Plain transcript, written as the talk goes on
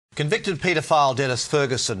Convicted paedophile Dennis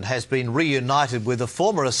Ferguson has been reunited with a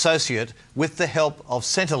former associate with the help of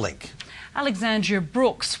Centrelink. Alexandria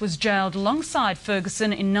Brookes was jailed alongside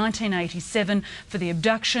Ferguson in 1987 for the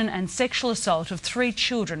abduction and sexual assault of 3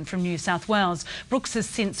 children from New South Wales. Brookes has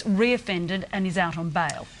since reoffended and is out on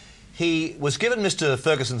bail. He was given Mr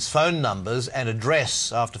Ferguson's phone numbers and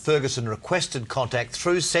address after Ferguson requested contact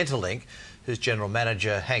through Centrelink, whose General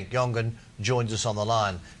Manager, Hank Yongan, joins us on the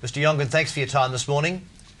line. Mr Yongan, thanks for your time this morning.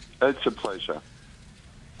 It's a pleasure.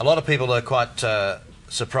 A lot of people are quite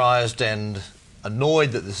surprised and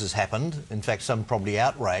annoyed that this has happened. In fact, some probably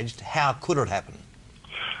outraged. How could it happen?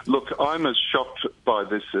 Look, I'm as shocked by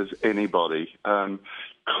this as anybody.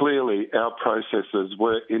 Clearly, our processes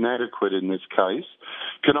were inadequate in this case.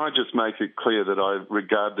 Can I just make it clear that I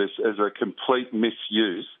regard this as a complete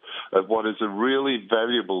misuse of what is a really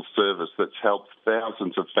valuable service that's helped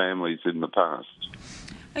thousands of families in the past?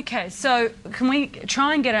 Okay, so can we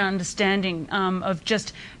try and get an understanding of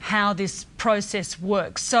just how this process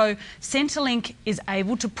works? So Centrelink is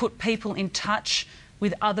able to put people in touch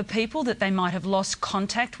with other people that they might have lost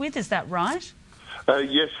contact with, is that right?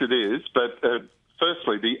 Yes, it is, but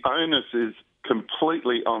firstly, the onus is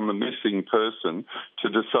completely on the missing person to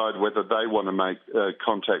decide whether they want to make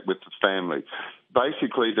contact with the family.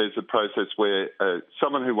 Basically, there's a process where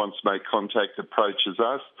someone who wants to make contact approaches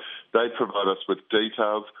us. They provide us with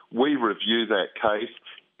details. We review that case.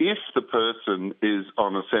 If the person is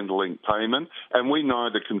on a Centrelink payment, and we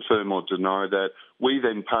neither confirm or deny that, we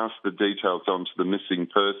then pass the details on to the missing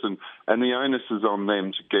person, and the onus is on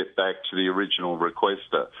them to get back to the original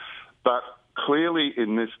requester. But clearly,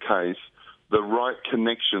 in this case, the right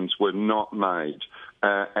connections were not made.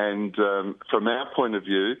 And from our point of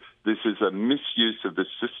view, this is a misuse of the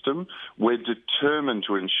system. We're determined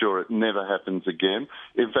to ensure it never happens again.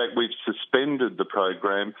 In fact, we've suspended the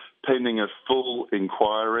program pending a full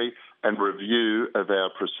inquiry and review of our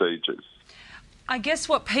procedures. I guess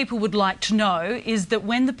what people would like to know is that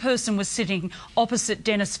when the person was sitting opposite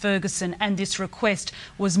Dennis Ferguson and this request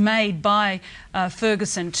was made by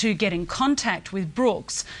Ferguson to get in contact with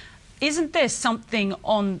Brookes, isn't there something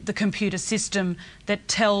on the computer system that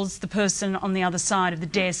tells the person on the other side of the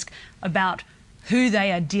desk about who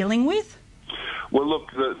they are dealing with? Well, look,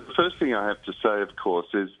 the first thing I have to say, of course,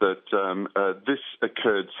 is that this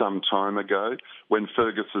occurred some time ago when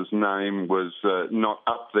Ferguson's name was not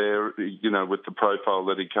up there, you know, with the profile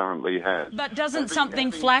that he currently has. But doesn't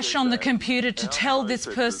something flash on the computer to tell this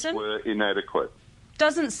person? Were inadequate.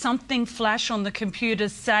 Doesn't something flash on the computer,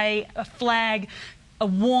 say a flag, a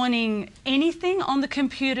warning, anything on the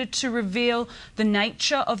computer to reveal the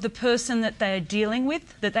nature of the person that they are dealing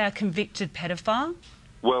with, that they are a convicted paedophile?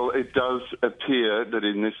 Well, it does appear that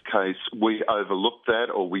in this case we overlooked that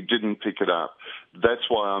or we didn't pick it up. That's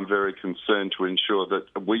why I'm very concerned to ensure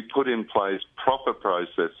that we put in place proper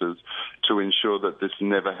processes to ensure that this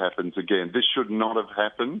never happens again. This should not have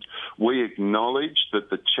happened. We acknowledge that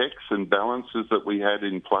the checks and balances that we had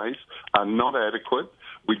in place are not adequate.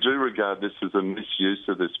 We do regard this as a misuse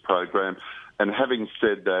of this program. And having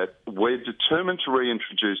said that, we're determined to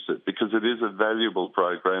reintroduce it because it is a valuable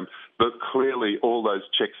program, but clearly all those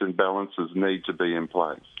checks and balances need to be in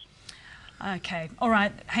place. Okay. All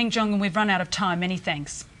right. Hank Yongan, we've run out of time. Many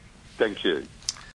thanks. Thank you.